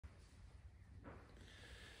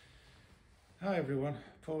Hi everyone,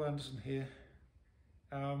 Paul Andersen here.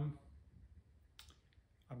 I'm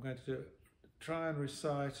going to try and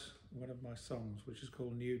recite one of my songs, which is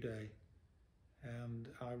called New Day. And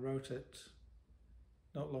I wrote it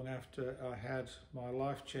not long after I had my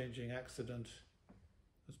life-changing accident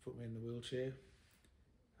that's put me in the wheelchair.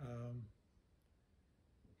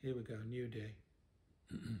 Here we go, New Day.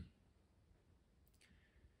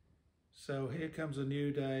 So here comes a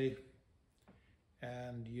new day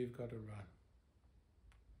and you've got to run.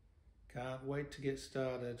 Can't wait to get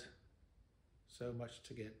started, so much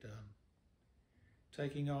to get done.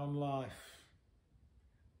 Taking on life,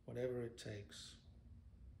 whatever it takes.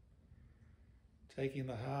 Taking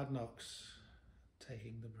the hard knocks,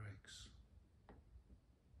 taking the breaks.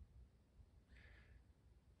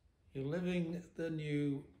 You're living the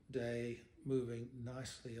new day, moving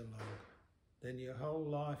nicely along. Then your whole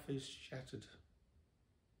life is shattered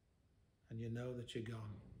and you know that you're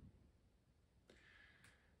gone.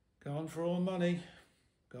 Gone for all money,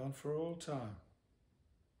 gone for all time.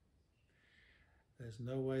 There's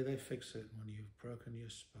no way they fix it when you've broken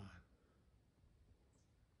your spine.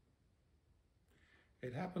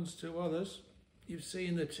 It happens to others. You've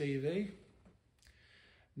seen the TV.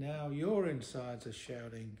 Now your insides are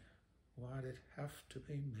shouting, why'd it have to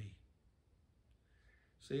be me?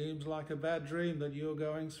 Seems like a bad dream that you're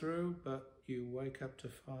going through, but you wake up to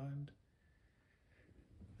find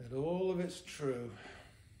that all of it's true.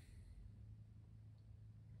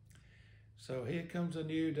 So here comes a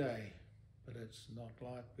new day, but it's not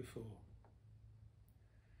like before.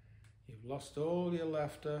 You've lost all your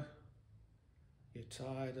laughter, you're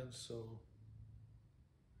tired and sore.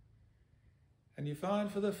 And you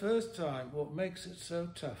find for the first time what makes it so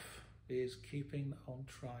tough is keeping on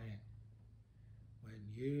trying when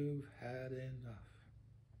you've had enough.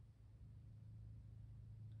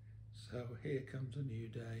 So here comes a new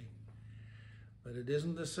day, but it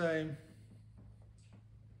isn't the same.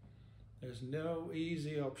 There's no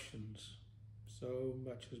easy options. So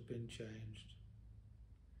much has been changed.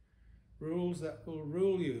 Rules that will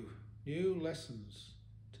rule you, new lessons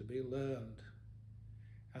to be learned.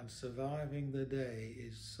 And surviving the day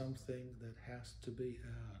is something that has to be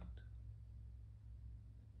earned.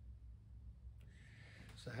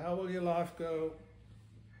 So how will your life go?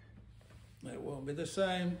 It won't be the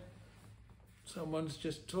same. Someone's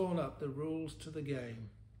just torn up the rules to the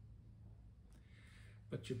game.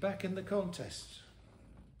 But you're back in the contest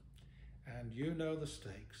and you know the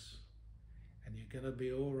stakes and you're going to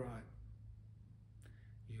be all right.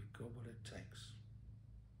 You've got what it takes.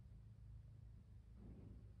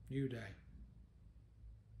 New day.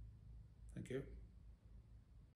 Thank you.